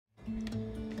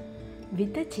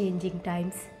With the changing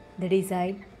times, the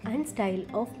design and style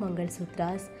of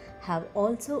mangalsutras have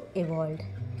also evolved,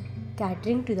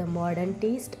 catering to the modern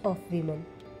taste of women.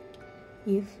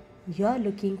 If you are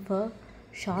looking for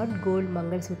short gold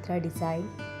mangalsutra design,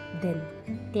 then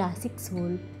classic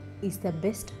soul is the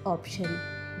best option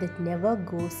that never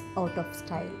goes out of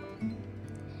style.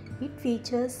 It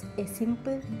features a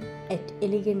simple yet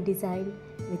elegant design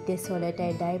with a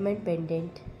solitaire diamond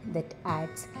pendant that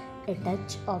adds a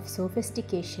touch of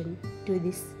sophistication to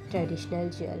this traditional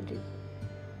jewelry.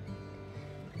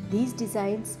 These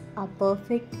designs are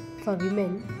perfect for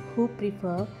women who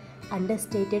prefer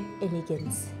understated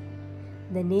elegance.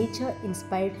 The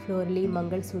nature-inspired florally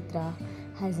Mangalsutra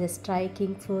has a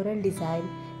striking floral design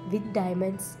with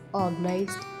diamonds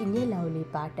organized in a lovely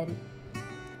pattern.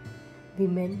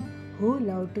 Women who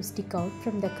love to stick out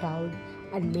from the crowd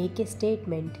and make a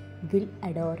statement will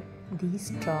adore these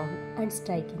strong and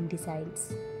striking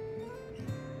designs.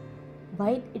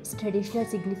 While its traditional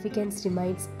significance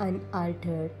remains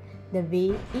unaltered, the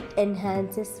way it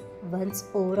enhances one's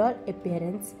overall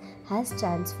appearance has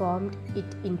transformed it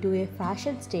into a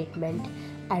fashion statement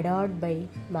adored by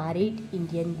married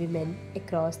Indian women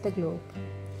across the globe.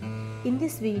 In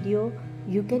this video,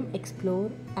 you can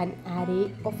explore an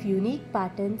array of unique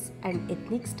patterns and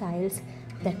ethnic styles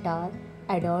that are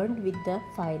adorned with the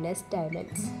finest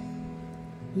diamonds.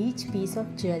 Each piece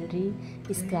of jewelry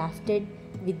is crafted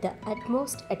with the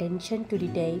utmost attention to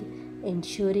detail,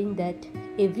 ensuring that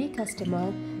every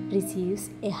customer receives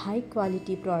a high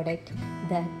quality product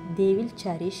that they will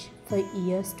cherish for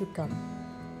years to come.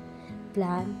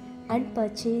 Plan and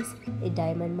purchase a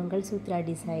diamond Mangalsutra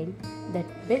design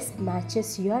that best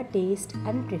matches your taste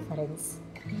and preference.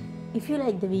 If you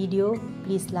like the video,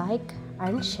 please like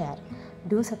and share.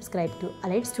 Do subscribe to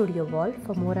Allied Studio Wall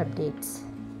for more updates.